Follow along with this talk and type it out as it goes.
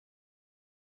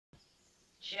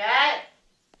Chat.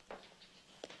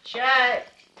 Chat.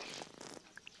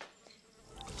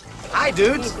 Hi,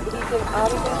 dudes.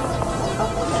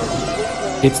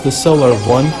 It's the Solar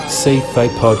One Sci-Fi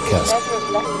Podcast.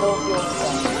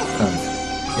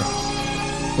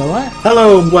 Alright.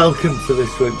 Hello and welcome to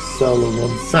this week's Solar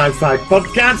One Sci-Fi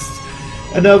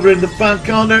Podcast. And over in the far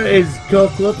corner is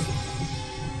Corklet.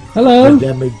 Hello. The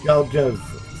demigod of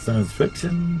science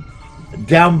fiction.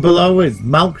 Down below is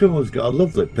Malcolm, who's got a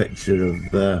lovely picture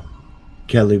of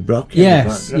Kelly Brock.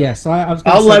 Yes. I was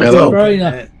going I'll to let say Brock. very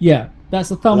nice. Yeah, that's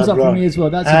a thumbs up from me as well.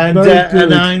 That's And, a very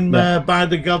good. and I'm by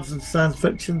the gods of science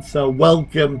fiction. So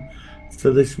welcome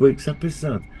to this week's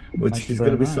episode, which Thank you is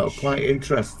going to be very sort of much. quite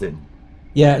interesting.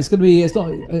 Yeah, it's going to be.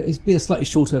 It's be a slightly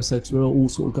shorter episode because we're all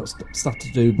sort of got stuff to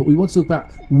do. But we want to talk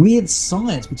about Weird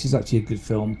Science, which is actually a good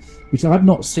film, which I've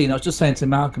not seen. I was just saying to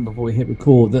Malcolm before we hit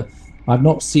record that I've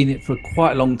not seen it for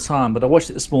quite a long time, but I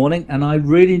watched it this morning and I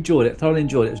really enjoyed it. Thoroughly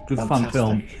enjoyed it. It was a good, fun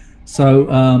film. So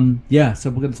so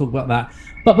we're going to talk about that.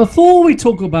 But before we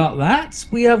talk about that,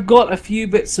 we have got a few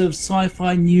bits of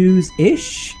sci-fi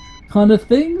news-ish kind of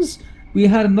things. We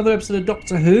had another episode of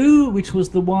Doctor Who, which was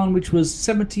the one which was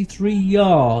 73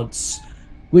 Yards,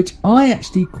 which I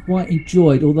actually quite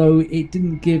enjoyed, although it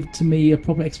didn't give to me a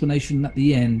proper explanation at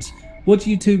the end. What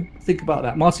do you two think about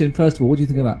that? Martin, first of all, what do you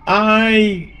think of that?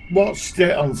 I watched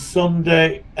it on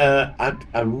Sunday. I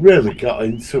really got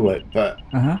into it, but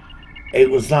it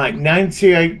was like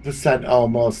 98%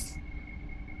 almost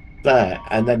there,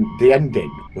 and then the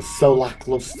ending was so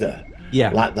lackluster.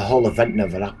 Yeah. Like the whole event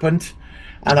never happened.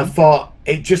 And I thought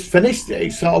it just finished it.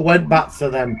 It sort of went back to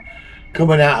them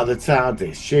coming out of the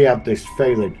TARDIS. She had this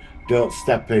feeling, don't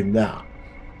step in that.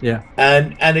 Yeah.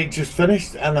 And it just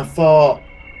finished. And I thought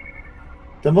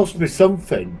there must be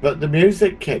something, but the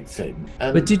music kicked in.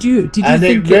 And, But did you and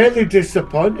think it really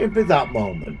disappointed me that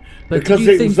moment, But because did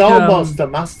you it was think, almost a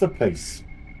masterpiece.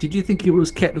 Did you think it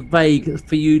was kept vague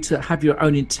for you to have your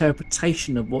own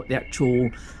interpretation of what the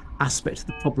actual aspect of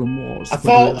the problem was? I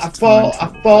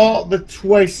thought the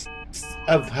twist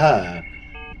of her,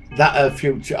 that her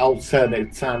future alternative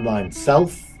timeline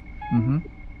self,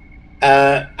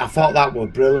 I thought that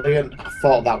was brilliant. I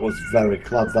thought that was very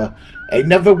clever. It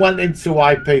never went into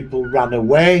why people ran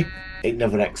away. It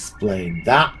never explained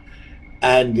that.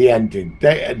 And the ending,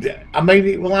 I mean,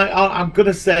 it was like, I'm going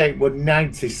to say it was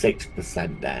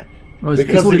 96% there. Well,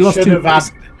 because already it lost should have had...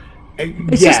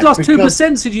 It's just lost 2%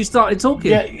 since you started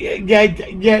talking. It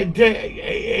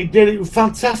did. It was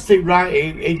fantastic, right?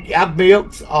 It had me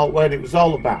up when it was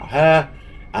all about her,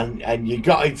 and you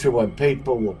got into when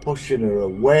people were pushing her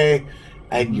away,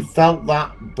 and you felt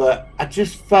that. But I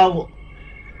just felt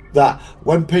that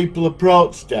when people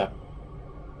approached her,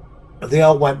 they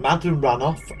all went mad and ran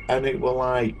off, and it were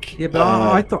like... Yeah, but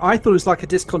I thought it was like a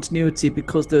discontinuity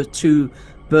because there are two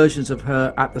versions of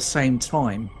her at the same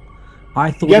time. I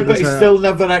thought. Yeah, but it still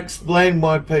never explained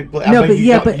why people. No, but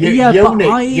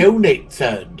Unit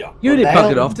turned up. Unit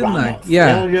buggered off, didn't they?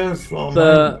 Yeah.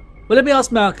 Well, let me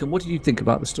ask Malcolm. What did you think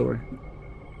about the story?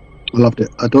 I loved it.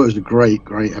 I thought it was a great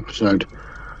episode.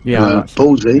 Yeah,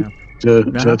 ballsy to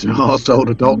arsehole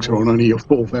the Doctor on only your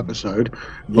fourth episode.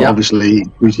 But obviously,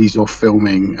 he's off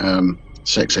filming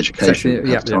Sex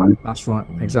Education at the time. That's right.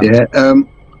 Exactly. Yeah.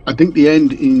 I think the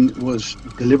ending was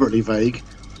deliberately vague,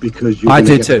 because you're going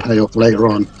to get the payoff later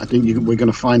on. I think we're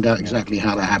going to find out exactly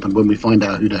how that happened when we find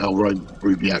out who the hell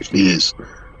Ruby actually is.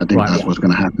 I think that's what's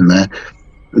going to happen there.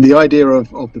 The idea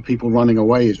of the people running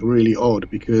away is really odd,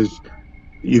 because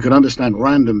you can understand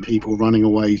random people running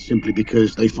away simply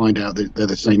because they find out that they're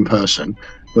the same person,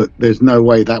 but there's no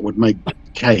way that would make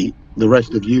Kate, the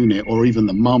rest of Unit, or even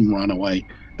the mum run away.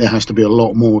 There has to be a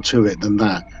lot more to it than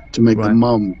that to make the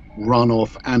mum run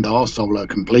off and arsehole her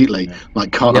completely,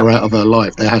 like cut her out of her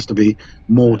life. There has to be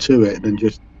more to it than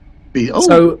just be,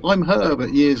 I'm her,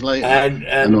 but years later. And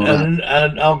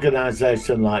an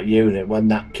organisation like Unit, when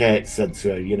that Kate said to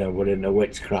her, we're into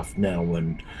witchcraft now,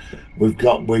 and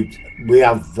we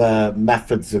have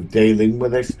methods of dealing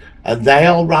with this, and they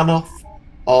all ran off,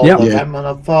 all of them, and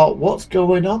I thought, what's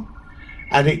going on?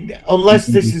 And unless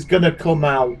this is going to come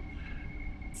out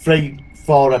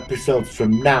 3-4 episodes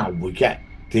from now, we get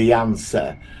the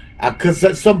answer, because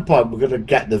at some point we're going to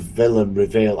get the villain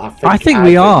reveal. I think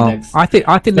we are. I think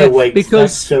because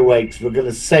next 2 weeks we're going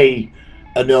to see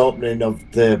an opening of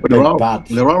the big bad.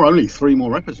 There are only 3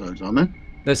 more episodes, aren't there?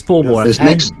 There's 4 more. There's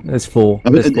 4.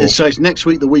 So it's next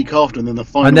week, the week after, and then the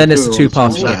final. And then there's the 2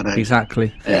 past that. Exactly.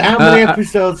 How many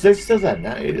episodes is there then?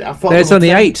 I thought there's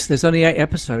only 8. There's only 8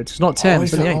 episodes. It's not 10.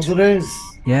 It's only 8. Oh, there is.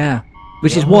 Yeah.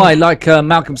 Which is why, like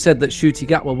Malcolm said, that Ncuti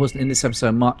Gatwa wasn't in this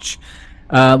episode much.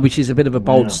 which is a bit of a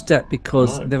bold step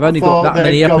because they've only got that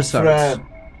many episodes.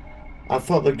 I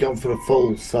thought they'd gone for a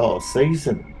full sort of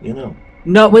season, you know.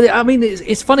 No, well, I mean,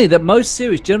 it's funny that most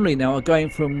series generally now are going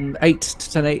from 8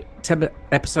 to 10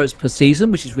 episodes per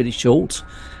season, which is really short.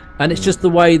 And it's just the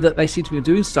way that they seem to be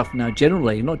doing stuff now,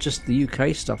 generally, not just the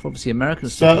UK stuff, obviously American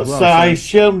stuff as well. So I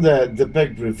assume the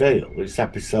big reveal is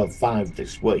episode 5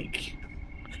 this week.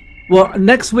 Well,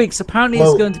 next week's apparently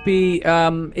it's going to be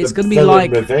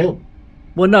like reveal.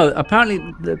 Well, no, apparently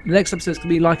the next episode is going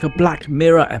to be like a Black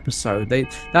Mirror episode.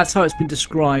 That's how it's been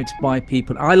described by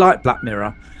people. I like Black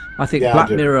Mirror. I think Black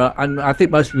Mirror, and I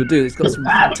think most people do, it's got some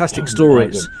fantastic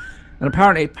stories. And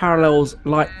apparently it parallels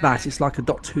like that. It's like a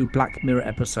Doctor Who Black Mirror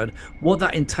episode. What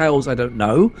that entails, I don't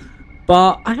know.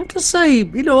 But I have to say,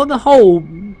 you know, on the whole,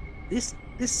 this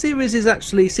series is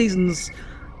actually seasons...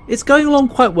 It's going along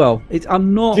quite well.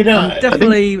 I'm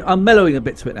mellowing a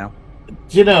bit to it now.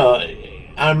 Do you know...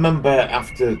 I remember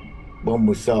after when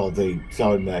we saw the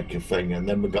Toymaker thing, and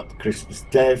then we got the Christmas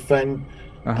Day thing,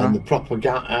 and the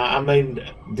propaganda. I mean,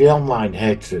 the online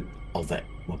hatred of it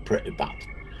were pretty bad.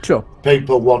 Sure.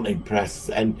 People wanting press,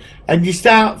 and you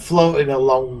start floating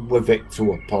along with it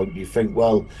to a point. You think,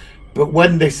 well, but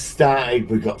when this started,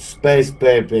 we got Space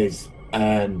Babies,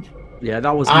 and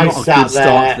that was not a good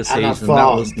start to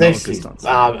the season.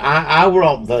 I were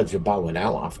on the verge of bowing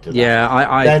out after that. Yeah,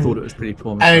 I thought it was pretty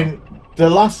poor myself. And the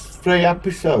last 3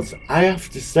 episodes, I have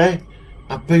to say,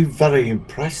 I've been very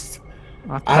impressed.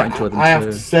 I've quite enjoyed them too. I have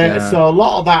to say, so a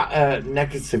lot of that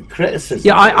negative criticism.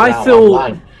 Yeah, I feel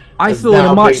in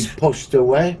a much pushed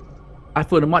away. I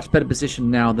feel in a much better position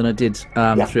now than I did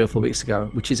 3 or 4 weeks ago,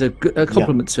 which is a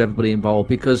compliment to everybody involved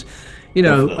because, you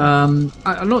know,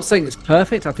 I'm not saying it's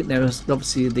perfect. I think there is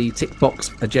obviously the tick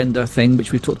box agenda thing,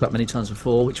 which we've talked about many times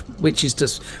before, which is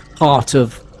just part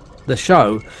of the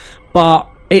show, but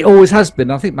it always has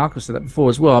been. I think Marcus said that before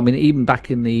as well. I mean, even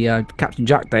back in the Captain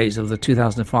Jack days of the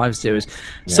 2005 series.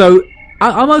 Yeah. So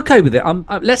I'm okay with it.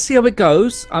 Let's see how it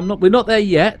goes. We're not there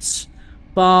yet,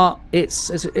 but it's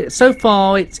so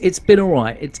far it's been all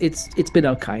right. It's been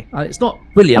okay. It's not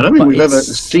brilliant. I don't think we've ever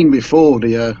seen before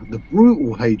the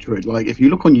brutal hatred. Like if you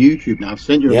look on YouTube now, I've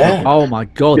sent you. Oh my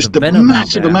God! It's the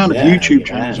massive amount of YouTube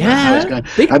channels. Yeah.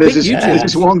 There's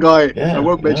this one guy. I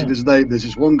won't mention his name. There's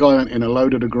this one guy in a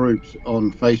load of the groups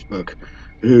on Facebook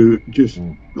who just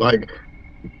like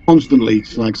constantly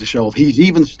slags the show off. He's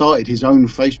even started his own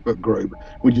Facebook group,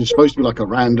 which is supposed to be like a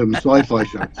random sci-fi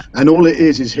show, and all it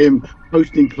is him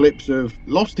posting clips of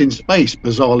Lost in Space,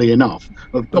 bizarrely enough,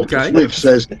 of Dr. Smith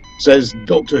says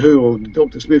Doctor Who, or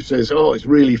Dr. Smith says, oh, it's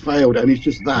really failed, and he's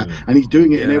just that, and he's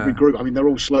doing it in every group. I mean, they're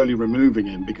all slowly removing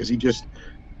him because he just,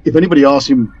 if anybody asks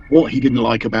him what he didn't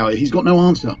like about it, he's got no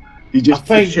answer. He just,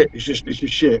 it's just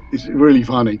shit. It's really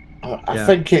funny. I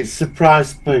think it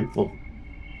surprised people.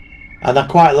 And I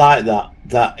quite like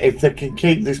that if they can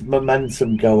keep this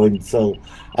momentum going till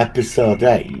episode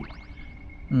 8,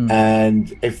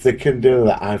 and if they can do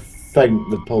that, I think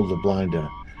they pull the blinder.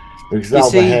 Because all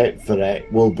the hate for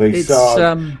it will be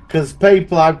because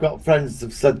I've got friends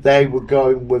have said they were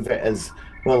going with it as,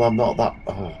 well, I'm not that,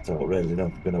 I don't really know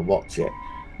if I'm going to watch it.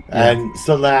 Yeah. And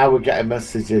so now I would get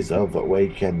messages over the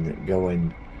weekend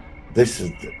going, this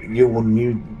is,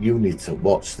 you need to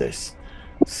watch this.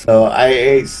 So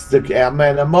I'm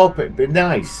hoping it'd be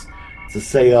nice to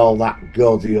see all that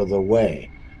go the other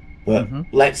way, but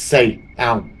let's see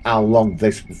how long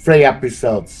this 3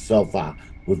 episodes so far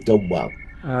we've done well.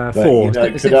 4. You know,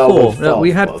 is it 4? No,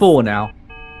 we had 4 now.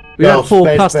 We had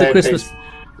 4 plus the Christmas.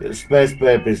 Space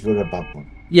Babies were a bad one.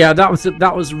 Yeah, that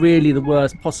was really the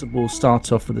worst possible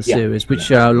start off for the series, which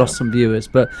lost some viewers.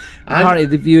 But apparently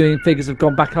the viewing figures have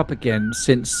gone back up again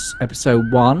since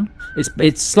episode 1.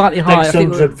 It's slightly higher.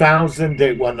 600,000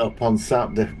 it went up on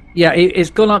Saturday. Yeah, it's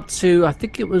gone up to, I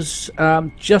think it was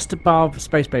just above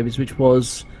Space Babies, which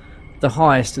was the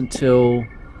highest until.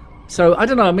 So I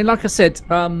don't know. I mean, like I said,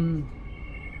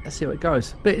 let's see how it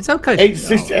goes. But it's okay. It's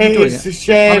a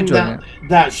shame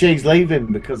that she's leaving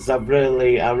because I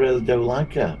really do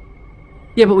like her.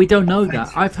 Yeah, but we don't know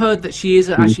that. I've heard that she is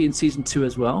actually in season 2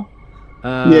 as well.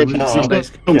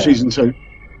 Season 2.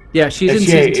 Yeah, she's in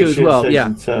season 2 as well.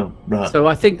 Yeah. Right. So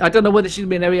I don't know whether she's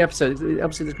been in every episode.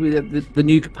 Obviously, there's going to be the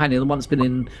new companion, the one that's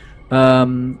been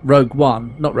in Rogue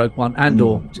One, not Rogue One,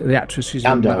 Andor, the actress who's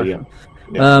Andor, yeah.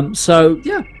 So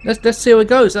yeah, let's see how it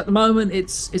goes. At the moment,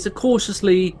 it's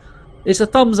a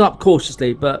thumbs up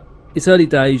cautiously, but it's early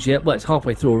days yet. Well, it's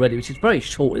halfway through already, which is very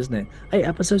short, isn't it? 8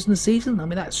 episodes in a season. I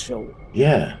mean, that's short.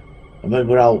 Yeah, I mean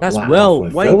we're all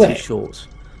way too short.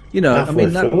 You know, I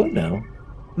mean now.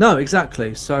 No,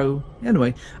 exactly. So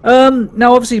anyway,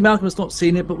 now obviously Malcolm has not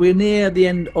seen it, but we're near the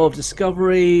end of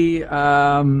Discovery.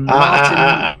 Martin.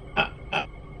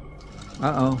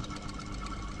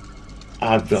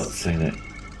 I've not seen it.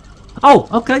 Oh,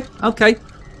 okay.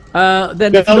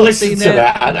 Then if you've not seen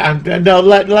it, no,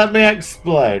 let me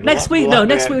explain. Next week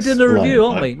we're doing a review,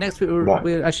 aren't we? Next week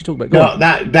we're actually talking about.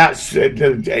 That's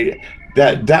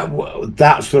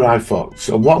what I thought.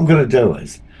 So what I'm going to do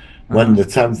is, when the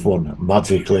 10th one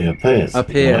magically appears,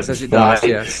 as it does,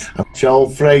 yes. And it's all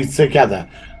three together.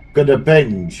 I'm going to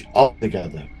binge all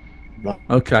together. Right.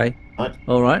 Okay. Right.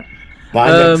 All right.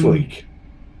 By next week.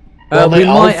 All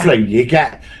three. You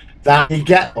get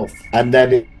off, and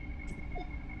then it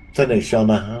finish on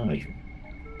a high.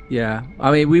 Yeah.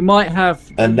 I mean, we might have.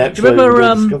 And next week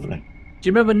we're Discovery. Do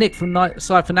you remember Nick from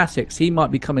Sci Fanatics? He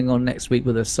might be coming on next week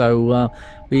with us, so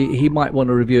he might want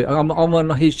to review it. I'm on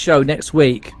his show next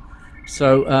week.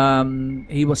 So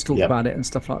he wants to talk about it and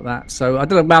stuff like that. So I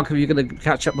don't know, Malcolm, if you're going to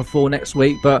catch up before next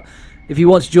week, but if you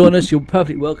want to join us, you're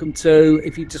perfectly welcome to.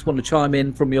 If you just want to chime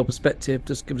in from your perspective,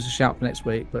 just give us a shout for next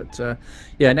week. But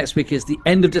yeah, next week is the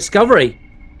end of Discovery.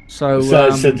 So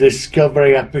it's a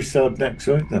Discovery episode next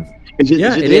week then. Is it the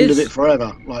end of it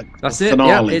forever? Like that's it.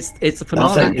 Finale? Yeah, it's the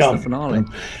finale. It's the finale.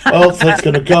 Hopefully, it's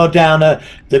going to go down.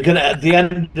 They're going to at the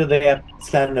end of the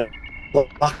episode.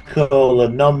 Black hole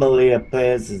anomaly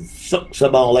appears and sucks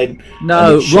them all in.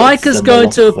 No, Riker's going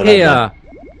to appear.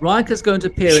 Riker's going to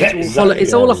appear.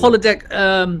 It's all a holodeck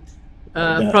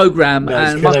program,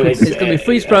 and it's going to be a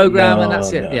freeze program, and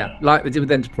that's it. Yeah, like we did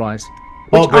with Enterprise,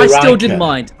 which I still didn't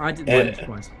mind. I didn't mind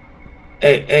Enterprise.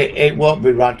 It won't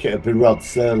be Riker. It'll be Rod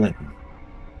Serling.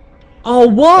 Oh,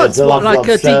 what? Like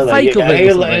a deep fake of it?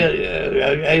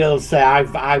 He'll say,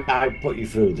 I've put you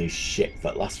through this shit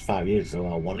for the last 5 years, so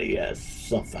I want you to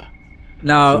suffer.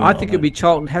 No, I think it'll be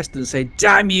Charlton Heston say,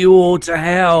 "Damn you all to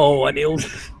hell," and he'll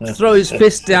throw his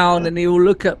fist down and he'll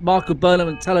look at Michael Burnham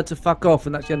and tell her to fuck off,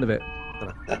 and that's the end of it.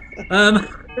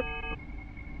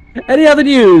 Any other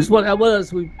news? What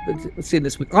else we've seen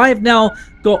this week? I have now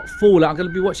got Fallout. I'm going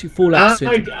to be watching Fallout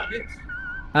soon.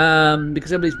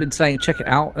 Because everybody's been saying check it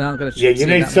out, and I'm going to you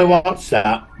need to watch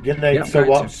that. You need to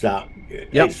watch that.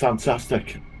 It's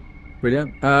fantastic.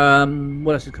 Brilliant.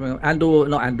 What else is coming up?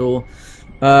 Not Andor.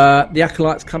 The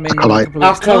Acolyte's coming.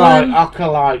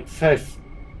 Acolyte fifth.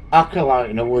 Acolyte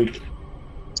in a week.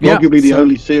 It's arguably the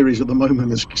only series at the moment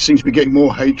that seems to be getting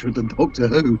more hatred than Doctor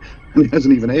Who, and it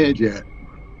hasn't even aired yet.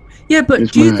 Yeah,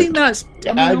 but do you think that's?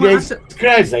 It's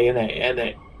crazy, isn't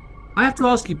it? I have to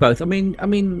ask you both. I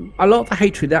mean, a lot of the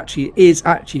hatred is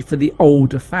actually for the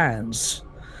older fans.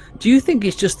 Do you think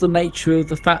it's just the nature of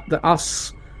the fact that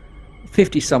us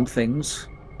 50-somethings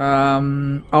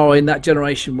are in that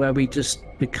generation where we just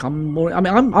become more? I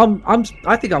mean,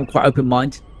 I think I'm quite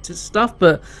open-minded to stuff,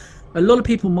 but a lot of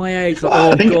people my age, like,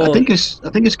 I think it's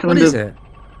kind what of. Is it?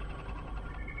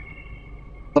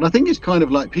 But I think it's kind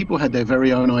of like people had their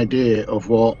very own idea of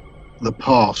what the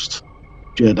past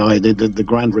Jedi, the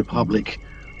Grand Republic,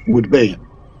 would be.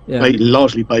 Yeah.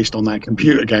 Largely based on that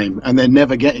computer game, and they're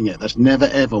never getting it. That's never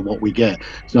ever what we get.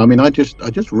 So I mean, I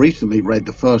just recently read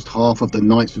the first half of the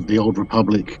Knights of the Old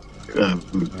Republic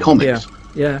comics.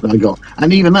 Yeah. That I got,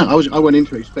 and even that, I went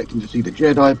into it expecting to see the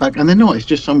Jedi back, and they're not. It's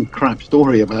just some crap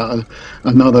story about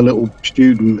another little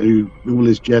student who all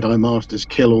his Jedi masters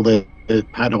kill all their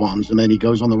Padawans, and then he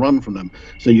goes on the run from them.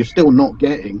 So you're still not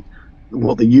getting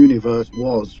what the universe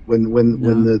was when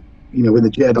the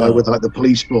Jedi with like the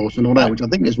police force and all that, which I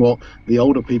think is what the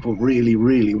older people really,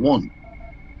 really want.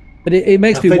 But it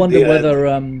makes me wonder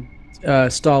whether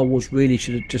Star Wars really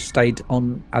should have just stayed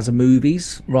on as a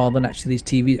movies rather than actually these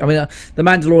TV. I mean, The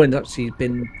Mandalorian actually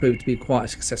been proved to be quite a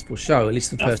successful show, at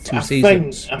least the first two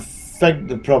seasons. I think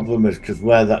the problem is because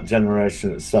we're that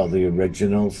generation that saw the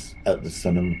originals at the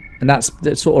cinema, and that's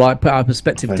sort of like put our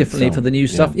perspective differently for the new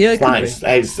stuff. Yeah, it's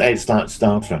like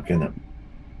Star Trek, isn't it?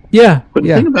 Yeah, but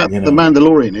the thing about The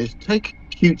Mandalorian is, take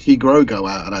cutesy Grogu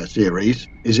out of that series.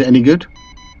 Is it any good?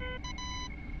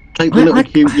 Take the little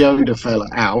cute Yoda fella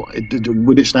out.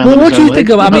 Would it stand? Well, what do you think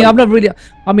of? I mean, I've never really.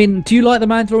 I mean, do you like The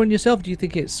Mandalorian yourself? Do you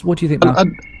think it's? What do you think? I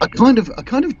kind of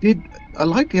did. I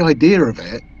like the idea of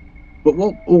it, but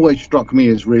what always struck me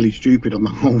as really stupid on the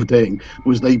whole thing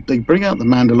was they bring out The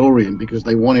Mandalorian because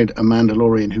they wanted a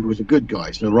Mandalorian who was a good guy.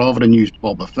 So rather than use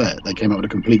Boba Fett, they came up with a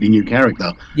completely new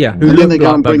character. Yeah, and then they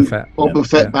go and bring Boba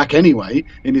Fett back anyway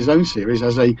in his own series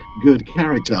as a good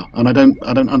character, and I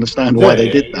don't understand why they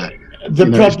did that.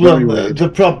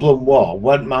 The problem was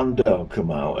when Mando come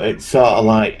out, it sort of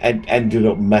like ended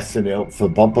up messing it up for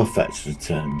Boba Fett's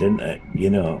return, didn't it?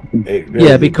 You know,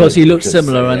 really because he looked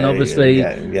similar, and obviously,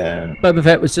 Boba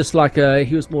Fett was just like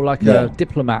he was more like a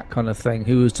diplomat kind of thing,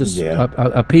 who was just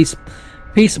a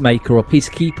peacemaker or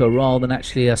peacekeeper rather than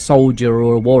actually a soldier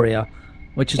or a warrior,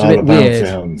 which is a bit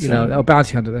weird. You know, a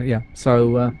bounty hunter. Yeah.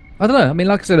 So I don't know. I mean,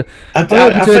 like I said, I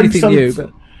don't do anything new,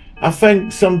 but. I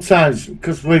think sometimes,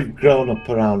 because we've grown up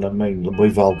around, I mean,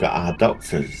 we've all got our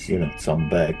doctors, you know, Tom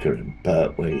Baker and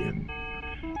Pertwee,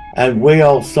 and we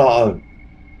all sort of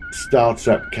Star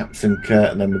Trek, Captain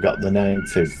Kirk, and then we got the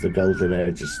 90s, the golden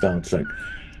age of Star Trek.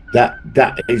 That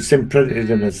it's imprinted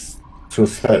in us to a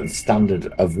certain standard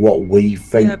of what we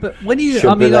think. Yeah, but when you,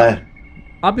 I mean,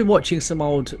 I've been watching some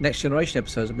old Next Generation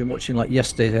episodes. I've been watching like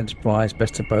Yesterday's Enterprise,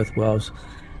 Best of Both Worlds,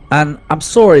 and I'm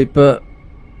sorry, but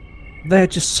they're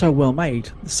just so well made.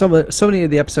 So many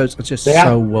of the episodes are just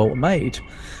so well made,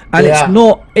 and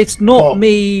it's not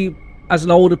me as an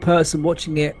older person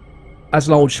watching it as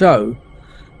an old show.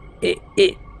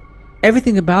 It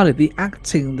everything about it, the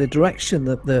acting, the direction,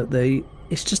 the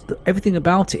it's just everything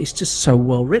about it is just so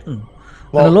well written.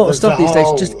 And a lot of stuff these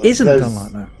days just isn't done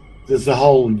like that. There's a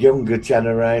whole younger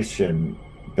generation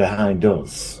behind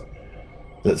us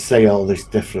that see all this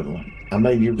differently. I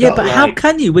mean, you've got, but how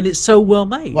can you when it's so well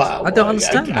made? Well, I don't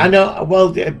understand. I know.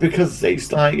 Well, because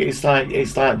it's like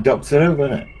Doctor Who,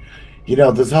 isn't it? You know,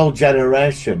 there's a whole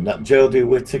generation that Jodie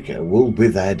Whittaker will be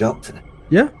their Doctor.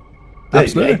 Yeah,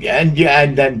 absolutely.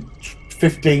 And then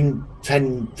 15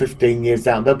 years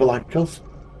down, they'll be like us.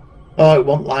 Oh, it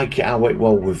won't like it how it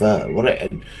was with her, would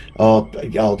it?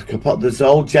 There's a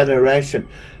whole generation.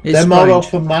 They're more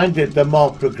open-minded. They're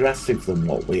more progressive than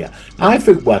what we are. I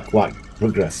think we're quite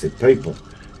progressive people,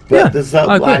 but there's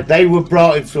like they were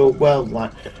brought into a world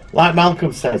like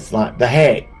Malcolm says, like the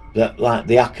hate that, like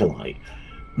the Acolyte,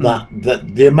 that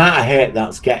the amount of hate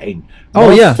that's getting.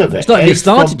 Most of it's not even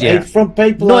started yet. It's from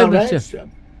people our age.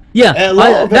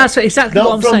 That's exactly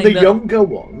what I'm saying. Not from the younger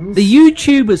ones. The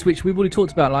YouTubers, which we've already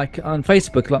talked about, like on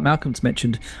Facebook, like Malcolm's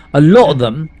mentioned, a lot of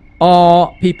them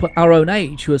are people our own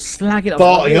age who are slagging up.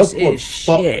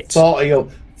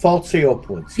 40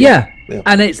 upwards. Yeah.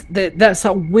 And that's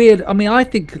that weird. I mean, I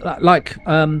think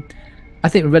I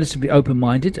think we're relatively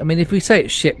open-minded. I mean, if we say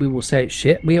it's shit, we will say it's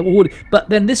shit. We have already, but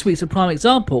then this week's a prime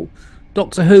example.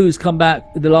 Doctor Who's come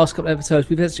back with the last couple of episodes.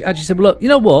 We've actually said, well, look, you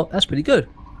know what? That's pretty good.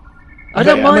 I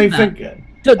don't mind that.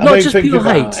 Not just pure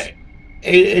hate.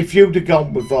 If you'd have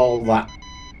gone with all that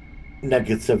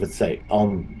negativity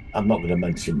on, I'm not going to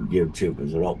mention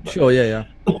YouTubers or all, but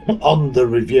on the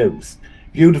reviews,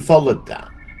 you'd have followed that.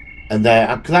 And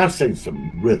because I've seen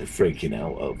some really freaking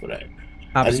out over it.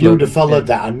 Absolutely. And you'd have followed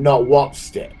that and not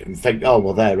watched it and think, oh,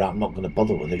 well, I'm not going to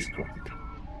bother with this crap.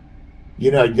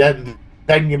 You know, then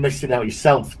you're missing out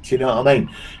yourself. Do you know what I mean?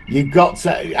 You've got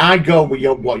to. I go with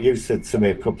what you said to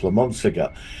me a couple of months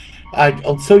ago.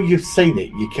 Until you've seen it,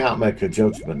 you can't make a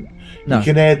judgment. No. You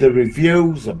can hear the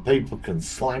reviews and people can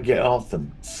slag it off and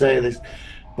say this.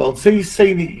 But until you've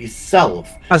seen it yourself,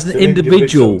 as an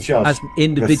individual,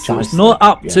 it's not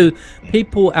up to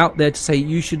people out there to say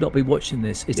you should not be watching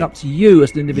this. It's up to you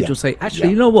as an individual to say,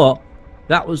 actually, you know what,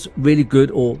 that was really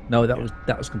good, or no, that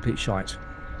was complete shite.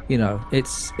 You know,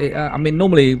 I mean,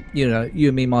 normally, you know, you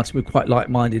and me, Martin, we're quite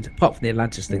like-minded, apart from the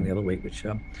Atlantis thing the other week, which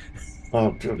we're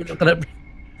not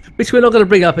going to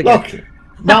bring up again. Look,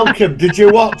 Malcolm, did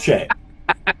you watch it?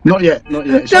 Not yet.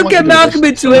 Don't get Malcolm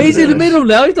into it. He's in the middle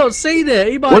now. He's not seen it.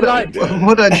 He might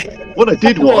what I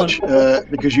did watch,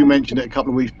 because you mentioned it a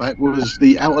couple of weeks back, was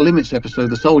the Outer Limits episode,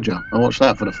 The Soldier. I watched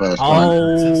that for the first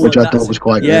time, which I thought was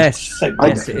quite good. Yes, it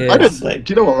is. Do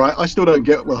you know what? Right, I still don't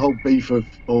get the whole beef of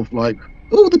like,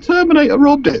 oh, the Terminator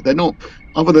robbed it. They're not.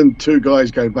 Other than two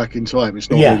guys going back in time, it's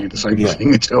not really the same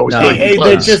thing at all.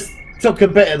 They just took a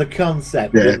bit of the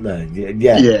concept, didn't they?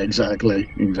 Yeah, exactly.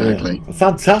 Yeah. A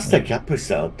fantastic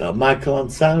episode, though. Michael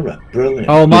Ansara, brilliant.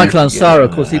 Oh, Michael Ansara,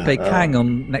 of course, he played Kang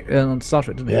on Star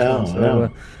Trek, didn't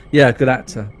he? Good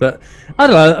actor. But I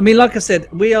don't know. I mean, like I said,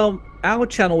 our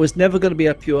channel is never going to be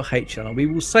a pure hate channel. We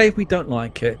will say if we don't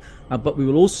like it, but we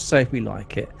will also say if we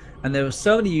like it. And there are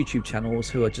so many YouTube channels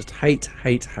who are just hate,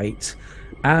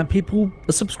 and people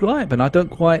subscribe, and I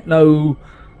don't quite know.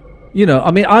 You know,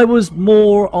 I mean, I was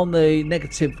more on the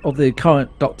negative of the current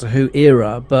Doctor Who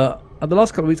era, but the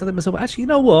last couple of weeks I think to myself, actually, you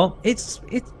know what? It's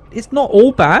not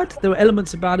all bad. There are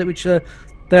elements about it which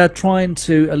they're trying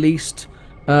to at least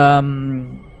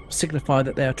signify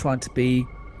that they are trying to be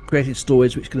creating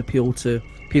stories which can appeal to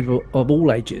people of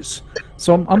all ages.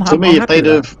 So I'm to me, if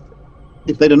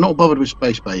they'd have not bothered with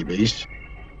Space Babies,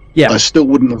 Yeah. I still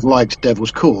wouldn't have liked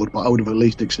Devil's Cord, but I would have at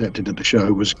least accepted that the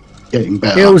show was getting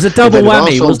better. It was a double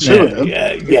whammy, wasn't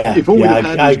it? If all we had,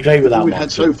 I agree with that. All we had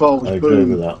so far was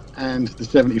Boom that. and the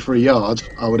 73 yards.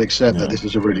 I would accept that this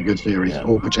is a really good series,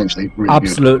 or potentially really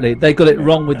Absolutely. They got it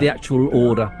wrong with the actual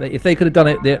order. If they could have done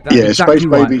it, that's exactly Space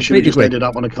right. Baby should have just ended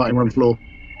up on a cutting room floor.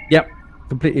 Yep.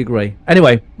 Completely agree.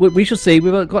 Anyway, we shall see.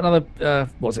 We've got another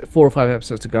 4 or 5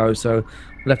 episodes to go, so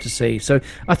we'll have to see. So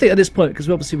I think at this point, because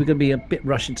obviously we're going to be a bit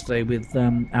rushing today with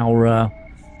our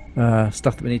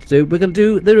stuff that we need to do, we're going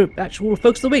to do the actual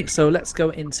focus of the week. So let's go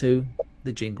into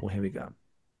the jingle. Here we go.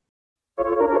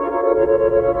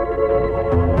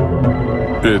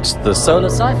 It's the Solar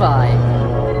Sci-Fi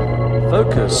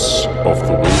Focus of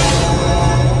the Week.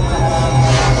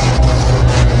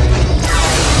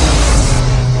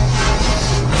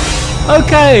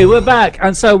 Okay, we're back,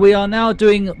 and so we are now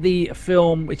doing the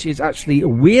film, which is actually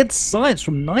Weird Science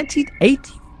from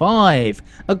 1985.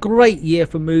 A great year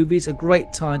for movies, a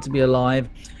great time to be alive.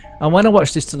 And when I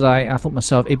watched this today, I thought to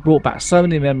myself, it brought back so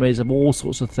many memories of all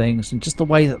sorts of things, and just the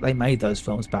way that they made those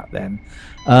films back then.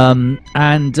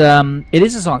 It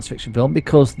is a science fiction film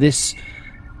because this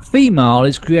female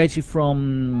is created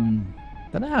from,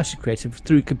 I don't know how she's created,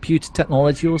 through computer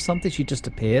technology or something. She just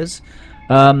appears.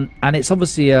 And it's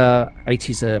obviously a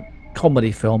 80s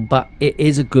comedy film, but it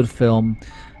is a good film.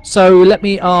 So let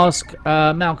me ask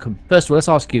Malcolm. First of all, let's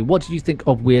ask you, what did you think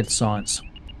of Weird Science?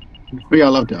 Yeah, I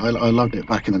loved it. I loved it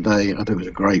back in the day. I thought it was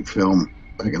a great film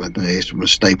back in the day. It's a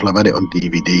staple. I've had it on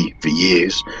DVD for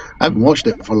years. I haven't watched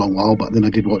it for a long while, but then I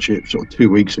did watch it sort of 2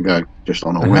 weeks ago, just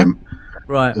on a whim.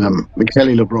 Right.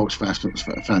 Kelly LeBrock's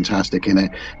fantastic in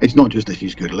it. It's not just that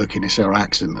she's good looking; it's her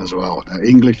accent as well.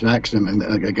 English accent and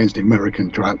against the American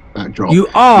backdrop. You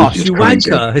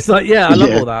wanker! It's like, I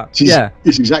love all that.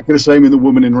 It's exactly the same in The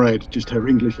Woman in Red. Just her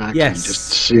English accent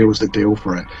just seals the deal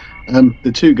for it.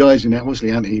 The two guys in it,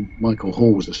 obviously, Michael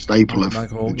Hall was a staple of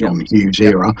the John Hughes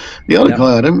era. The other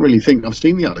guy, I don't really think I've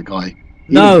seen the other guy.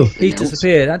 No, he's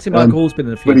disappeared. Actually, Michael Hall's been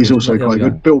in a few. But he's also quite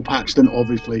good. Bill Paxton,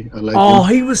 obviously, a legend. Oh,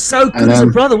 he was so good as a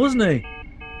brother, wasn't he?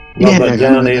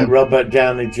 Robert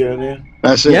Downey Jr.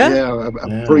 That's it.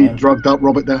 A pre-drugged up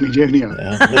Robert Downey Jr.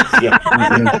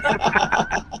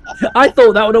 I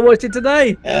thought that when I watched it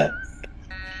today.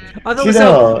 I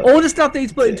thought all the stuff that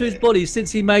he's put into his body since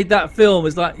he made that film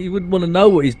is like, you wouldn't want to know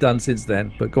what he's done since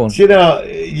then. But go on.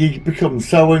 You become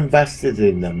so invested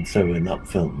in them too in that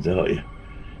film, don't you?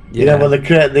 You know, when they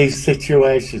create these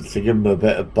situations to give them a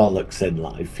bit of bollocks in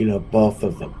life, both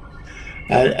of them.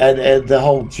 And the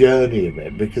whole journey of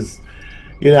it, because,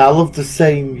 I love the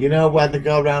scene, where they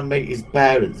go around meet his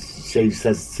parents. She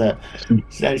says to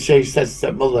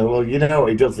mother, well, you know what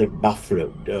he does in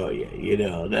bathroom, don't you?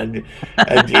 And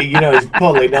he's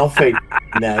pulling off it.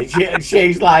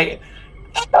 She's like,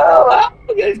 oh,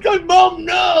 he's going, Mom,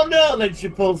 no. Then she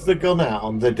pulls the gun out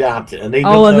on the dad, and he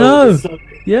I know.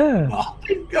 Yeah. Oh,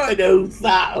 he's going, who's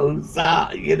that?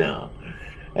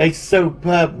 It's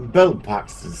superb. Bill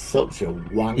Paxton's such a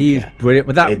wanker. He's brilliant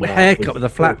with that haircut, with the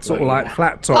flat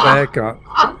flat top haircut.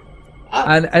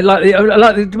 And like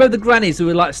remember the grannies who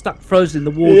were like stuck frozen in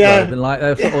the wardrobe and like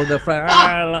like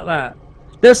that.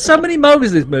 There's so many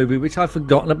moments in this movie which I've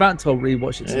forgotten about until I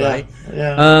rewatched it today.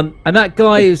 And that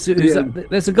guy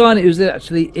there's a guy who's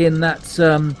actually in that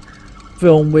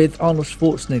film with Arnold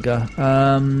Schwarzenegger.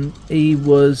 He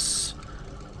was,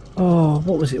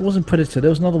 what was it? It wasn't Predator. There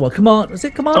was another one. Was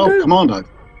it Commando? Oh, Commando.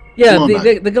 Yeah,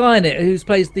 the guy in it who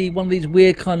plays one of these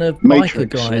weird kind of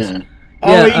Matrix, biker he's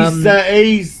guys.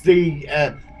 he's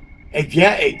the.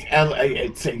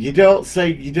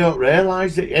 You don't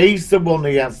realise it. He's the one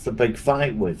he has the big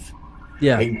fight with.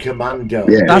 Yeah. In Commando.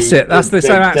 Yeah. That's it. That's the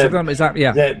same actor. Exactly.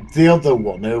 Yeah. The other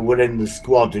one who were in the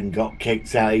squad and got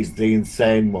kicked out. He's the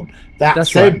insane one.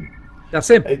 That's him. Right. That's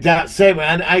him. That's him.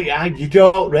 And you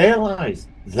don't realise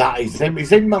that is him.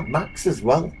 He's in Mad Max as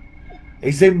well.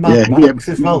 He's in Mad Max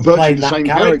as well, playing that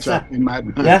character in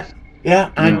Mad Max.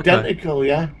 Yeah, identical.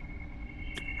 Yeah.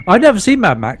 I'd never seen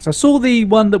Mad Max. I saw the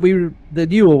one that the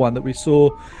newer one that we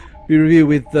reviewed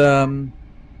with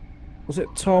was it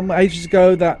Tom ages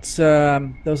ago? That there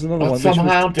was another one. Tom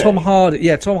Hardy. Tom Hardy.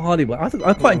 Yeah, Tom Hardy one.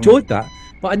 I quite enjoyed that,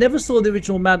 but I never saw the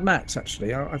original Mad Max.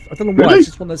 Actually, I don't know why. Really? It's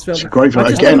just one of those films. It's a great film.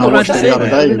 Again, I watched it the other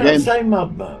day again. Same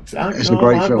Mad Max. It's a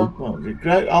great film. It's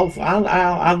great.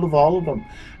 I love all of them.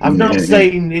 I've not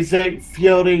seen. Is it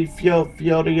Furiosa?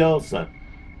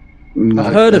 No,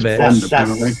 I've heard of it.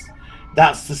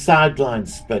 That's the Sideline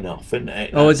spin-off, isn't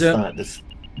it? Oh, is it?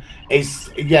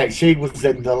 She was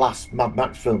in the last Mad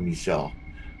Max film you saw.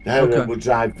 They were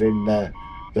driving the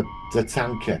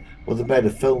tanker. Well, they made a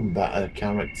film about her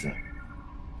character.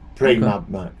 Pre-Mad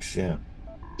Max, yeah.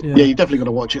 Yeah, you definitely got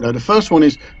to watch it though. The first one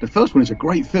is a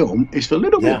great film. It's a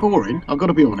little bit boring, I've got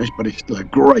to be honest, but it's still a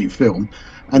great film.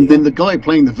 And then the guy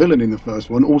playing the villain in the first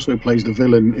one also plays the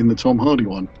villain in the Tom Hardy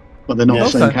one, but they're not the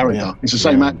same character. Yeah. It's the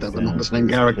same actor, but not the same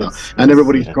character. And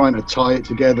everybody's trying to tie it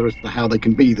together as to how they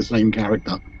can be the same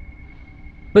character.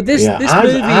 But this movie,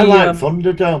 I like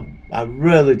Thunderdome. I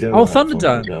really do. Oh, like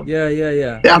Thunderdome. Yeah.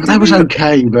 Yeah, but that was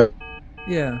okay, but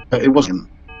it wasn't.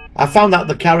 I found that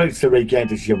the character regained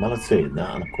his humanity in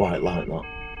that, and I quite like that.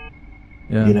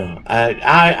 Yeah. You know,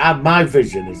 I my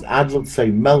vision is I'd love to see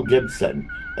Mel Gibson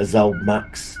as old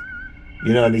Max,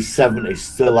 you know, in his 70s,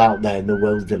 still out there in the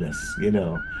wilderness, you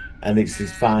know, and it's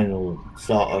his final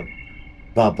sort of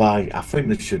bye-bye. I think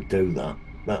they should do that.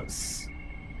 That's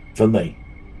for me,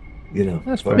 you know.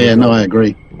 That's fair. No, I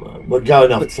agree. We're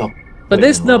going off top. But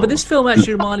this film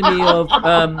actually reminded me of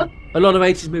a lot of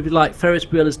 80s movies like Ferris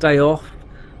Bueller's Day Off.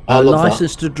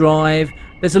 License to Drive.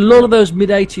 There's a lot of those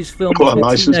mid-80s films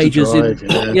with teenagers in.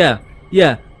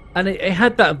 Yeah. And it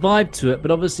had that vibe to it,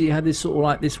 but obviously it had this sort of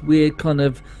like this weird kind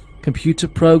of computer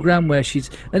program where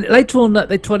and later on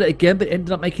they tried it again, but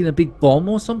ended up making a big bomb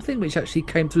or something, which actually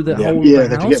came through the whole house.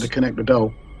 They could get to connect the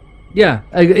doll. Yeah,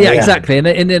 exactly. And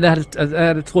then they had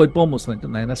a toy bomb or something,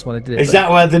 didn't they? And that's why they did it. Is that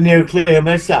where the nuclear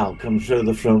missile comes through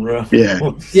the front row?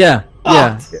 Yeah.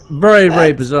 Very,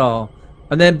 very bizarre.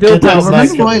 And then Bill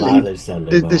Paxton.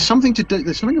 There's something to do.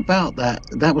 There's something about that.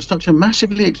 That was such a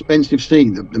massively expensive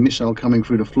scene, the missile coming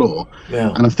through the floor.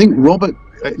 Yeah. And I think one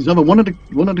of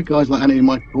the guys like Anthony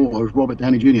Michael or Robert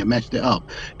Downey Jr. messed it up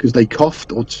because they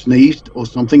coughed or sneezed or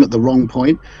something at the wrong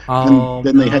point, and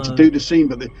then they had to do the scene,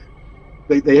 but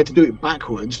they had to do it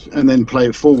backwards and then play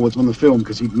it forwards on the film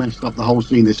because he'd messed up the whole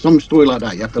scene. There's some story like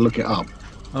that. You have to look it up.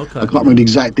 Okay. I can't remember the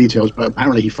exact details, but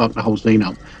apparently he fucked the whole scene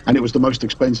up, and it was the most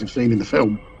expensive scene in the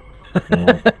film.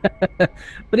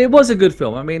 But it was a good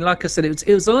film. I mean, like I said, it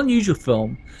was an unusual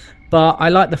film, but I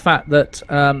like the fact that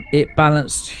it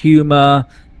balanced humor,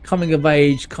 coming of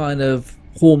age, kind of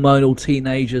hormonal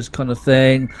teenagers kind of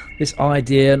thing. This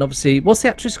idea, and obviously, what's the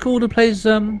actress called who plays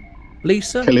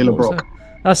Lisa? Kelly LeBrock.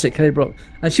 That's it, Kelly LeBrock,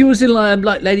 and she was in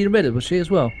like Lady in Red, was she as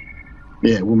well?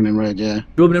 Yeah, Woman in Red,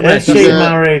 Woman in Red. She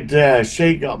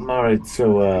got married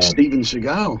to Steven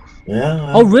Seagal.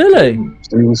 Yeah. Oh, really?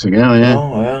 Steven Seagal, yeah.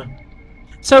 Oh, yeah.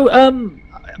 So,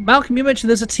 Malcolm, you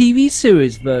mentioned there's a TV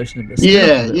series version of this.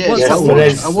 Yeah. Yes,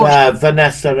 I watched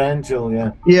Vanessa Angel,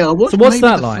 yeah. Yeah, I watched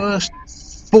the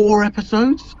first 4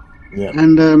 episodes. Yeah.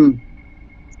 And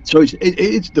so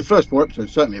it's the first 4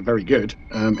 episodes certainly are very good.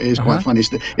 It is quite funny.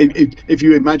 If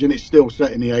you imagine it's still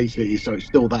set in the 80s, so it's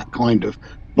still that kind of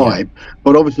vibe.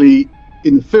 But obviously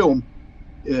in the film,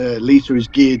 Lisa is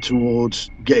geared towards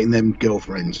getting them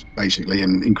girlfriends basically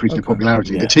and increase their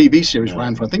popularity. The TV series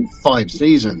ran for I think 5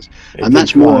 seasons, and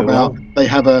that's more about they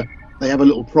have a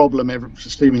little problem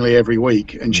seemingly every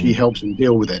week, and she helps them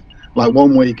deal with it. Like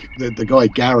one week the guy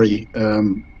Gary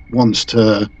wants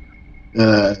to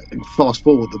fast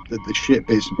forward the shit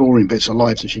bits, boring bits of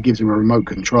life, so she gives him a remote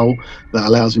control that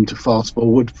allows him to fast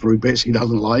forward through bits he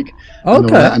doesn't like,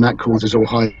 and that causes all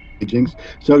hijinks.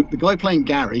 So the guy playing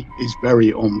Gary is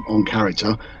very on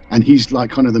character, and he's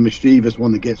like kind of the mischievous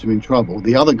one that gets him in trouble.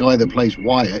 The other guy that plays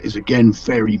Wyatt is again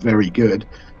very, very good,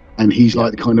 and he's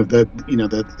like kind of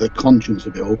the conscience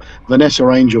of it all. Vanessa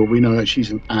Angel, we know that she's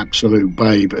an absolute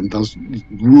babe and does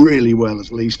really well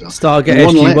as Lisa. Stargate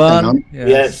SG-1.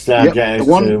 Yes, Stargate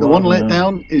SG-1. The one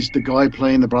letdown is the guy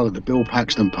playing the brother, the Bill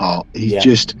Paxton part.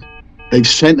 They've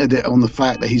centered it on the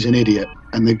fact that he's an idiot,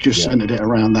 and they've just centered it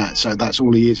around that. So that's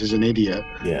all he is an idiot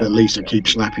that Lisa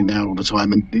keeps slapping down all the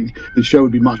time. And the show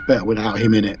would be much better without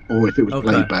him in it, or if it was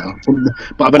played better.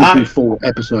 But I've only seen 4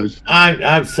 episodes.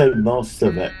 I've seen most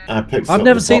of it. I've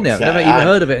never seen it. I've never even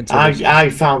heard of it until I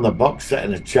found the box set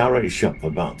in a charity shop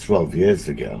about 12 years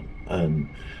ago, and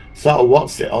sort of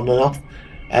watched it on and off.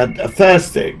 And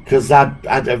thirsty because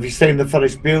have you seen the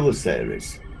Ferris Bueller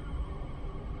series?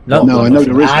 No, I know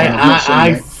there is.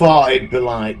 I thought it'd be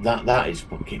like that. That is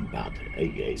fucking bad.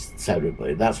 It's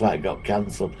terrible. That's why it got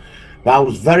cancelled. But I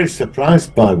was very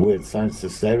surprised by Weird Science, the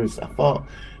series. I thought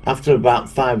after about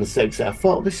 5 or 6, I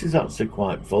thought this is actually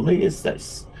quite funny. Is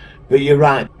this? But you're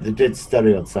right. They did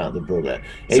stereotype the brother.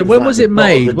 So when was it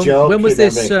made? When was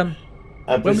this? When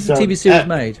was the TV series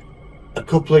made? A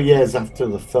couple of years after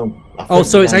the film.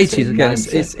 So it's 80s again.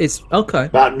 It's okay.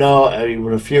 But no, it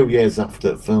was a few years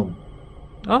after the film.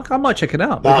 I might check it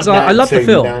out because I love the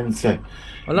film.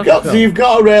 You've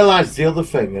got to realise the other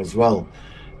thing as well,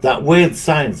 that Weird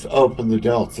Science opened the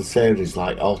door to series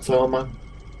like Automan.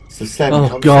 It's the same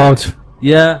concept. God,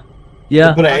 yeah.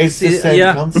 Yeah, but it is the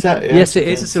same concept. Yeah. Yes, it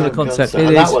is a similar concept.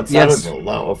 It that is. was terrible.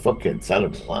 That was fucking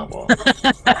terrible. That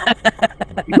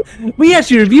was. We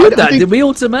actually reviewed that, did we?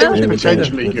 Automan? It was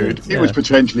potentially good. It was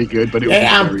potentially good, but it was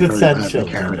had very, potential.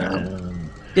 very carried out.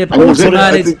 Yeah, but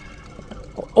Automan is.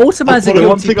 Automan's a the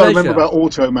one guilty thing pleasure. I remember about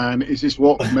Automan is this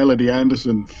what Melody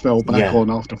Anderson fell back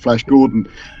on after Flash Gordon.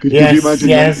 Could you imagine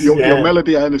you're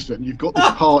Melody Anderson, you've got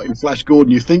this part in Flash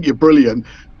Gordon, you think you're brilliant,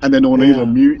 and then Ornella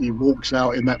Muti walks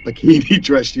out in that bikini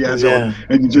dress she has on,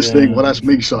 and you just think, well, that's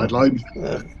me sidelined.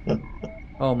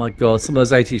 Oh my god, some of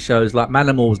those 80s shows, like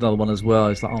Manimal was another one as well.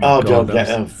 It's like, oh my god.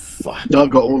 I've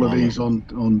got all of these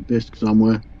on disc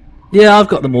somewhere. Yeah, I've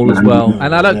got them all as well,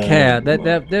 and I don't care.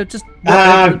 They're just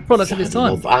products of its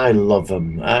time. I love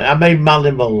them. I mean,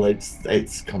 Manimal,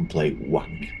 it's complete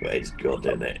wank, but it's good,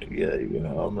 isn't it? Yeah, you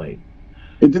know what I mean.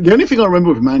 The only thing I remember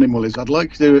with Manimal is I'd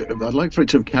like for it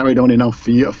to have carried on enough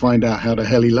for you to find out how the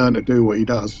hell he learned to do what he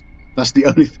does. That's the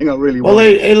only thing I really want. Well,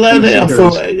 he learned it off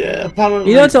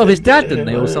apparently. He learned it off his dad, didn't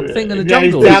he, or something in the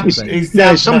jungle? His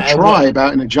dad some tribe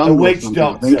out in the jungle. A witch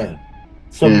doctor.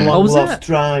 Some long lost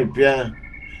tribe, yeah.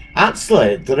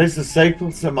 Actually, there is a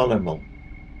sequel to Manimal.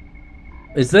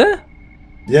 Is there?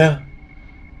 Yeah.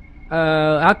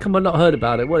 How come I've not heard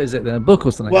about it? What is it then? A book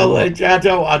or something? Well, I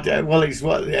don't. Well, it's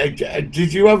what.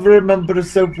 Did you ever remember a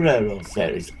superhero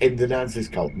series in the 90s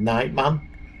called Nightman?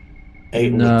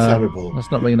 It was terrible.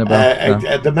 That's not ringing a bell.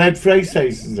 They made 3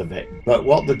 seasons of it, but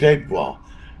what they did was,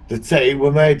 they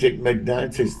were made in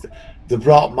mid-90s. They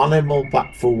brought Manimal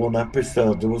back for 1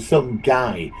 episode. There was some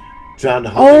guy trying to.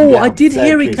 I did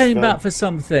hear he came back for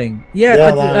something.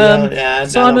 Yeah,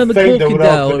 Simon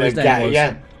McCorkindale, his name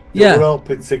was. They were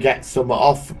hoping to get some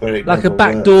off, but it like a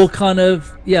backdoor kind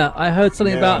of. Yeah, I heard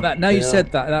something about that. Now you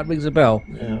said that rings a bell.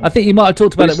 Yeah. I think you might have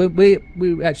talked about it.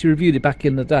 We actually reviewed it back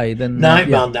in the day. Then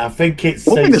Nightman, I think it's.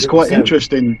 One thing that's quite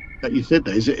interesting that you said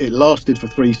there is it lasted for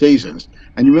 3 seasons,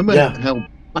 and you remember how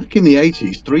back in the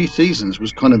 80s, 3 seasons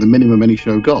was kind of the minimum any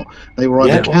show got. They were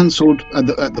either cancelled at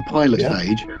the pilot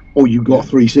stage, or you got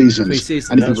 3 seasons. 3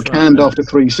 seasons, and if you were canned after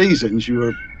 3 seons, you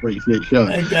were a pretty fit show.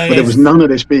 But there was none of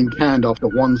this being canned after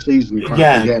 1 season.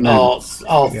 Or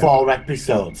 4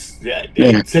 episodes.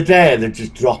 Today they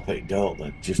just drop it, don't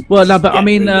they?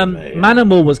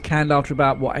 Manimal was canned after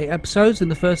about 8 episodes in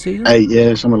the first season.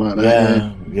 8, something like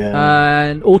that.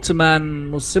 And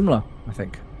Automan was similar, I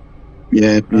think.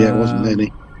 It wasn't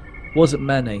many. Wasn't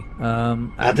many.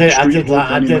 I did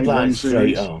like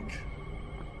Street Hawk.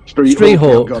 Street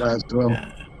Hawk got as well.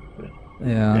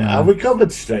 Have we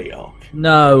covered Street Hawk?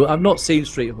 No, I've not seen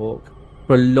Street Hawk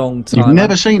for a long time. You've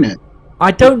never seen it?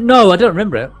 I don't know. I don't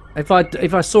remember it. If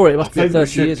I saw it, it must be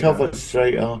 30 years ago. Covered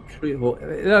Street Hawk.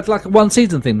 That's like a 1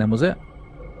 season thing, then, was it?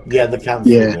 Yeah, the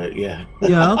cancelled it. Yeah.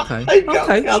 Okay.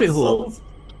 Okay, Street Hawk.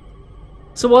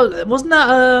 So wasn't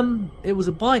that it was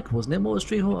a bike, wasn't it? What was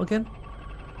Street Hawk again?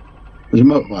 It was a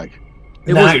motorbike.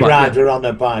 Night Rider on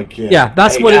a bike. Yeah,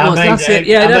 that's what it was. That's it.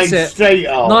 Yeah, that's it. Straight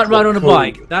Hawk. Night Rider on a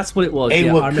bike. That's what it was.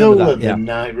 It was cooler than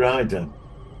Night Rider.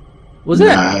 Was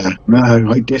it?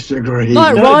 No, I disagree.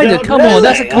 Night Rider, come on,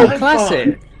 that's a cult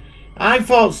classic. I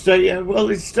thought Straight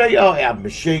Hawk had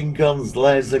machine guns,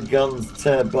 laser guns,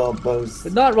 turbo boosts.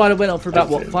 But Night Rider went on for about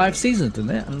 5 seasons,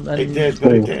 didn't it? It did,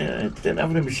 but it didn't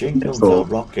have any machine guns or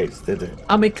rockets, did it?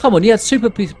 I mean, come on, you had Super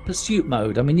Pursuit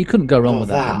mode. I mean, you couldn't go wrong with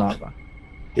that. Night Rider.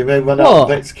 You mean when All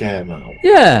Bits came out?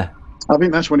 Yeah. I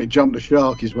think that's when it jumped the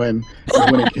shark. Is when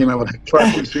it came out with a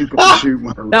tracking Super Pursuit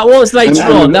mode. That was later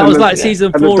on. That was like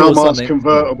season 4 or something.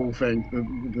 Convertible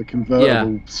thing, the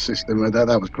convertible system.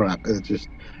 That was crap.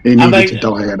 It needed to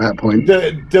die at that point.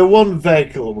 The one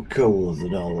vehicle that was cooler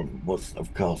than all of them was,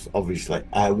 of course, obviously,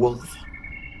 Airwolf.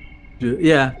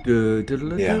 Yeah. I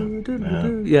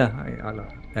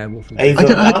love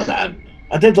Airwolf.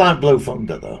 I did like Blue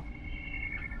Thunder though.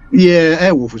 Yeah,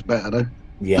 Airwolf was better though.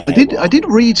 Yeah, I did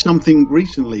read something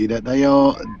recently that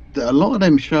a lot of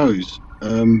them shows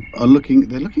they're looking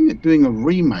at doing a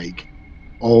remake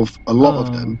of a lot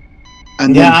of them,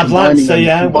 and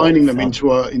combining them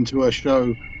into a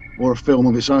show or a film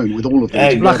of its own with all of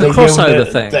them. Like a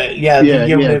crossover thing.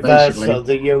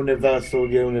 The Universal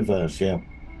universe.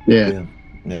 Yeah.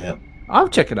 I'll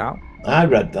check it out. I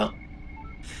read that.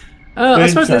 I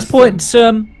suppose at this point,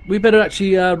 we better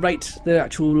actually rate the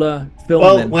actual film.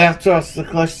 Well, we have to ask the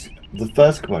question. The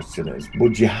first question is,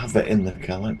 would you have it in the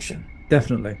collection?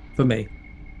 Definitely, for me.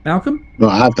 Malcolm? Well,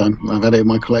 I have done. I've had it in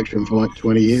my collection for like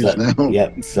 20 years now. Yeah,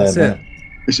 that's it.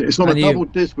 It's not a double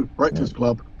disc with Breakfast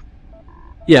Club.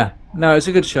 Yeah, no, it's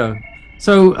a good show.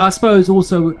 So I suppose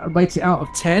also rate it out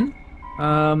of 10.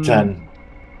 10.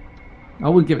 I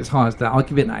wouldn't give it as high as that. I'll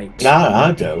give it an 8. No,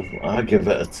 I do. I give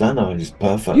it a 10. It's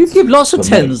perfect. You give lots of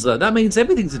 10s, though. That means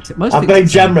everything's a 10. I've been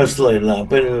generously in that. I've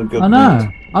been in a good I know.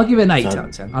 mood. I'll give it an 8 out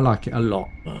of 10. I like it a lot.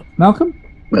 Malcolm?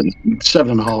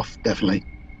 7.5, definitely.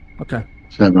 Okay.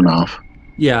 7.5.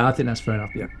 Yeah, I think that's fair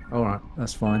enough. Yeah. All right,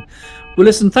 that's fine. Well,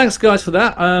 listen, thanks guys for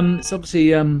that. It's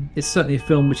obviously it's certainly a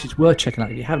film which is worth checking out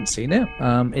if you haven't seen it.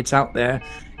 It's out there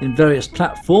in various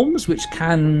platforms which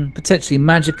can potentially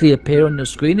magically appear on your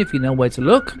screen if you know where to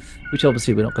look. Which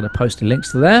obviously we're not going to post any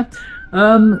links to there.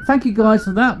 Thank you guys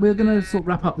for that. We're going to sort of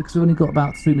wrap up because we've only got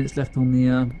about 3 minutes left on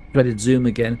the dreaded Zoom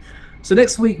again. So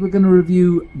next week we're going to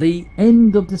review The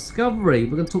End of Discovery.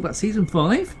 We're going to talk about season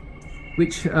 5.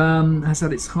 Which has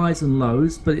had its highs and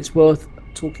lows, but it's worth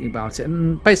talking about it,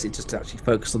 and basically just to actually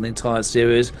focus on the entire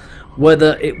series,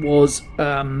 whether it was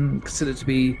considered to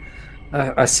be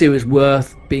a series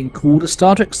worth being called a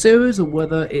Star Trek series, or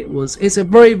whether it's a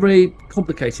very, very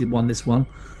complicated one, this one.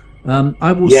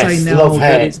 I will say now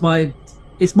that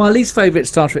it's my least favourite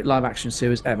Star Trek live action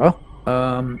series ever.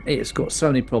 It's got so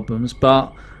many problems,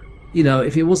 but you know,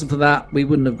 if it wasn't for that, we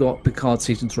wouldn't have got Picard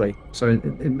season 3. So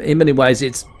in many ways,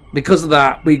 it's because of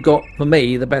that we got, for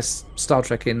me, the best Star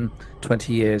Trek in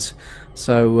 20 years.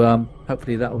 So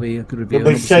hopefully that will be a good review. Did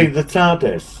we say the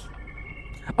TARDIS?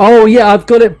 Oh yeah, I've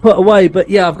got it put away, but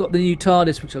yeah, I've got the new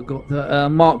TARDIS, which I've got.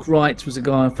 Mark Wright was a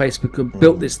guy on Facebook who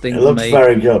built this thing for me. It looks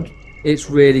very good. It's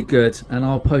really good, and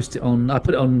I'll post it on. I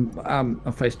put it on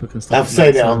Facebook and stuff. I've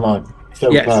seen it online.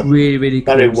 So yeah, it's really, really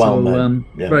cool. Very well,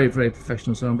 very, very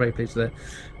professional. So I'm very pleased with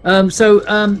it. So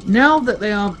now that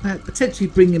they are potentially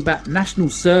bringing back national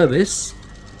service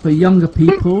for younger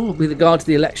people with regard to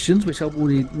the elections, which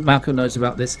Malcolm knows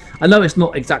about this. I know it's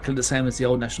not exactly the same as the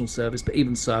old national service, but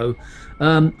even so,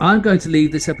 I'm going to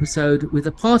leave this episode with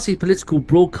a party political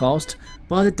broadcast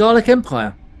by the Dalek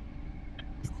Empire.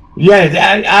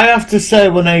 Yeah, I have to say,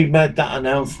 when I made that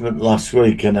announcement last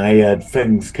week and I heard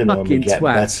things can only get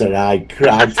better, I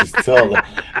just totally...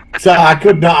 So I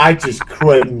could not, I just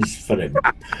cringed for him.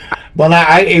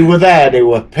 When he was there and he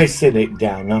were pissing it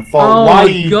down, I thought,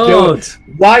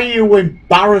 why are you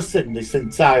embarrassing this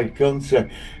entire country?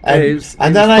 And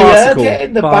then I heard it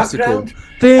in the background.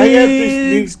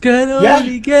 Things can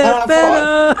only get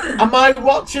better. Am I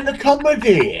watching a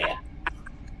comedy here?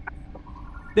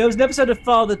 There was an episode of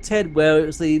Father Ted where it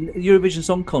was the Eurovision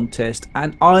Song Contest,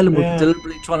 and Ireland were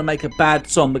deliberately trying to make a bad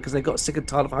song because they got sick and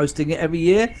tired of hosting it every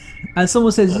year. And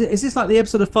someone says, is this like the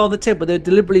episode of Father Ted where they're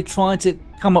deliberately trying to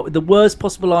come up with the worst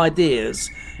possible ideas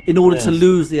in order to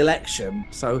lose the election?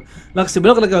 So, like I said,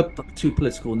 we're not going to go too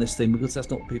political on this thing because that's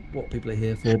not what people are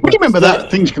here for. But remember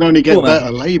that Things Can Only Get Better.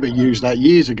 Labour used that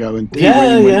years ago, and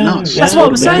went nuts. That's what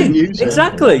I'm saying.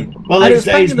 Exactly. Well,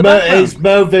 it's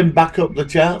moving back up the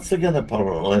charts again,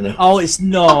 apparently. Oh, it's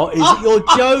not. You're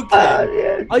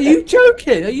joking. Are you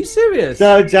joking? Are you serious?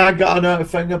 No, I got another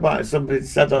thing about it. Somebody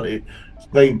said on it. It's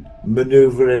been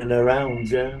manoeuvring around.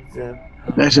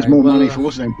 There's just more money for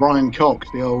what's his name, Brian Cox,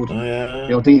 the old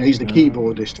he's the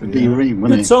keyboardist for D Ream.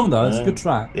 Good song though, it's a good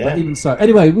track. But even so,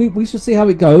 anyway, we should see how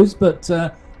it goes. But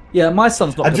my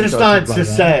son's not. I just like to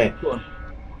say,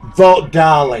 vote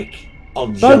Dalek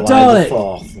on July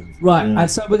 4th. Right, and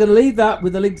so we're going to leave that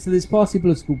with a link to this party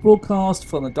political broadcast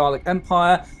from the Dalek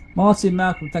Empire. Martin,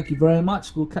 Malcolm, thank you very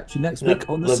much. We'll catch you next week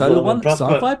on the Solar One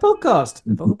Sci-Fi Podcast.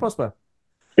 Live long and prosper.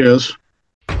 Cheers.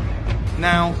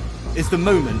 Now is the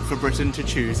moment for Britain to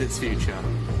choose its future.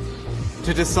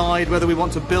 To decide whether we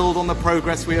want to build on the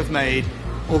progress we have made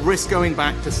or risk going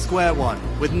back to square one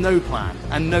with no plan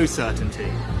and no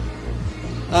certainty.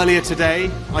 Earlier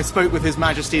today, I spoke with His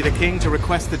Majesty the King to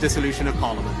request the dissolution of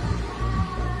Parliament.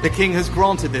 The King has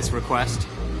granted this request,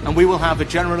 and we will have a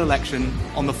general election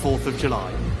on the 4th of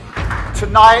July.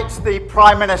 Tonight, the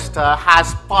Prime Minister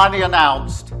has finally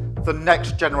announced the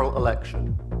next general election.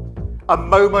 A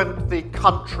moment the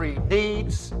country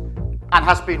needs and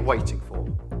has been waiting for.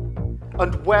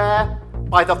 And where,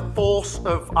 by the force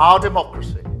of our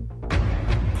democracy,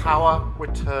 power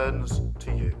returns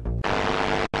to you.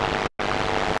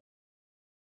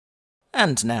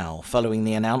 And now, following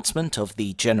the announcement of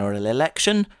the general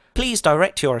election, please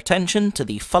direct your attention to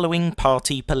the following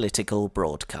party political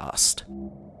broadcast.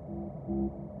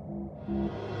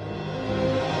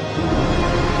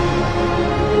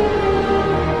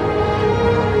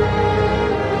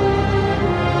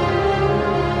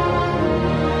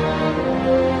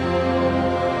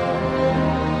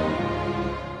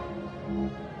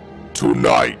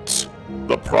 Tonight,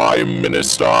 the Prime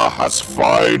Minister has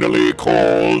finally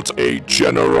called a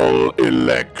general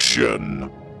election.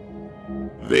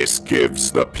 This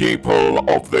gives the people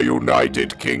of the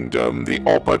United Kingdom the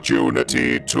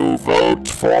opportunity to vote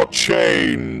for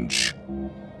change.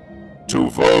 To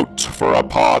vote for a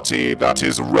party that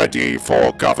is ready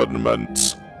for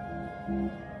government.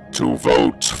 To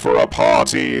vote for a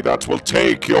party that will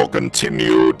take your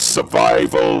continued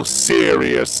survival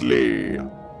seriously.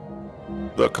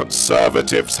 The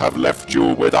Conservatives have left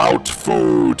you without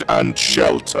food and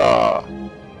shelter.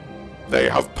 They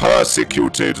have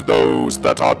persecuted those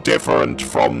that are different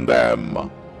from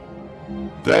them.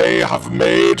 They have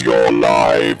made your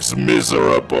lives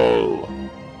miserable.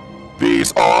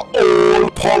 These are all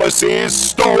policies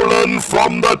stolen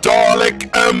from the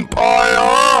Dalek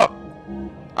Empire!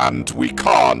 And we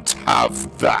can't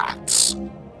have that.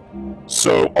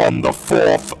 So on the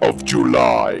 4th of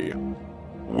July,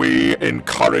 we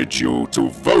encourage you to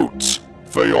vote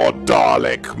for your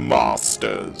Dalek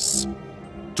masters.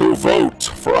 To vote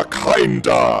for a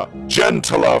kinder,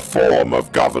 gentler form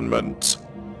of government,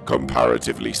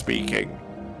 comparatively speaking.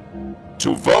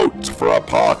 To vote for a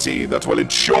party that will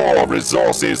ensure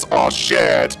resources are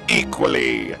shared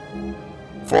equally.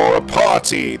 For a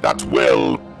party that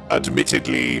will,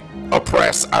 admittedly,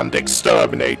 oppress and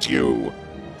exterminate you,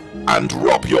 and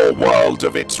rob your world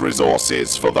of its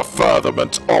resources for the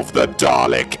furtherment of the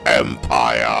Dalek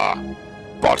Empire.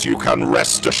 But you can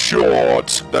rest assured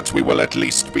that we will at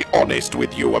least be honest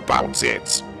with you about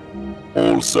it.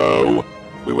 Also,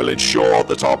 we will ensure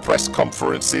that our press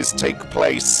conferences take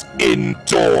place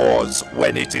indoors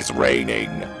when it is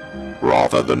raining,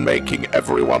 rather than making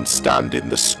everyone stand in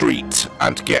the street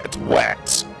and get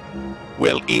wet.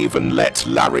 We'll even let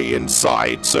Larry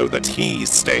inside so that he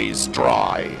stays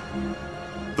dry.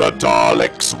 The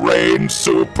Daleks reign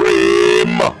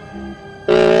supreme!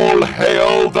 All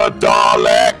hail the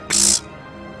Daleks!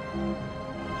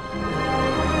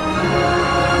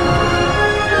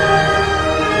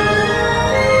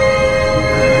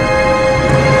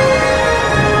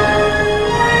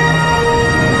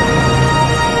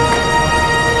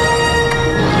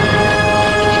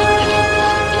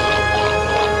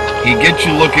 He gets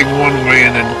you looking one way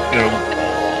and then,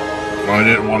 I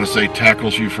didn't want to say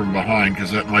tackles you from behind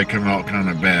because that might come out kind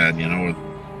of bad,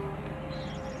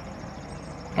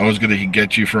 I was going to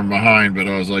get you from behind, but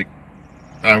I was like,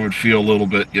 I would feel a little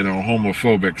bit,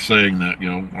 homophobic saying that,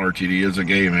 RTD is a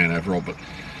gay man after all, but